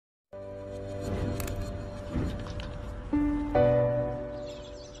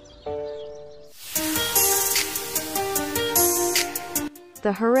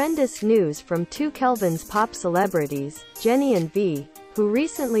The horrendous news from two Kelvin's pop celebrities, Jennie and V, who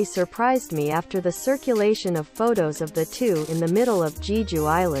recently surprised me after the circulation of photos of the two in the middle of Jeju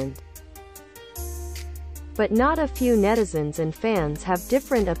Island. But not a few netizens and fans have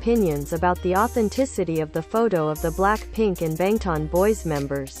different opinions about the authenticity of the photo of the Blackpink and Bangtan Boys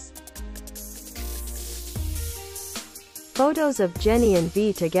members. Photos of Jennie and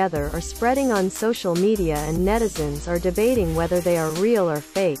V together are spreading on social media and netizens are debating whether they are real or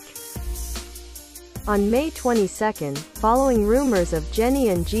fake. On May 22, following rumors of Jennie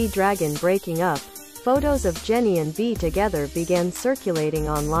and G-Dragon breaking up, photos of Jennie and V together began circulating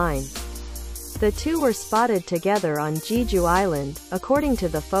online. The two were spotted together on Jeju Island, according to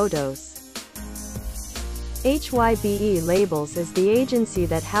the photos. HYBE Labels is the agency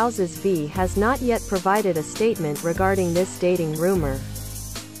that houses V has not yet provided a statement regarding this dating rumor.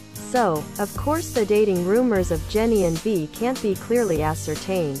 So, of course the dating rumors of Jennie and V can't be clearly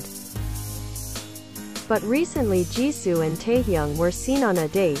ascertained. But recently Jisoo and Taehyung were seen on a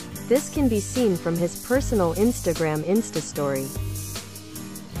date. This can be seen from his personal Instagram Instastory.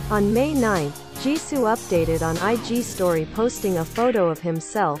 On May 9, Jisoo updated on IG story posting a photo of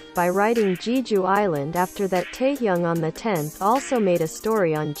himself by writing Jeju Island. After that, Taehyung on the 10th also made a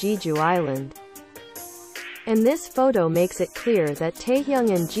story on Jeju Island. And this photo makes it clear that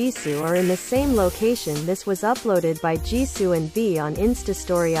Taehyung and Jisoo are in the same location. This was uploaded by Jisoo and V on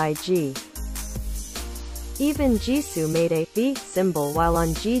Instastory IG. Even Jisoo made a V symbol while on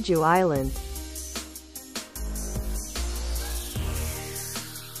Jeju Island.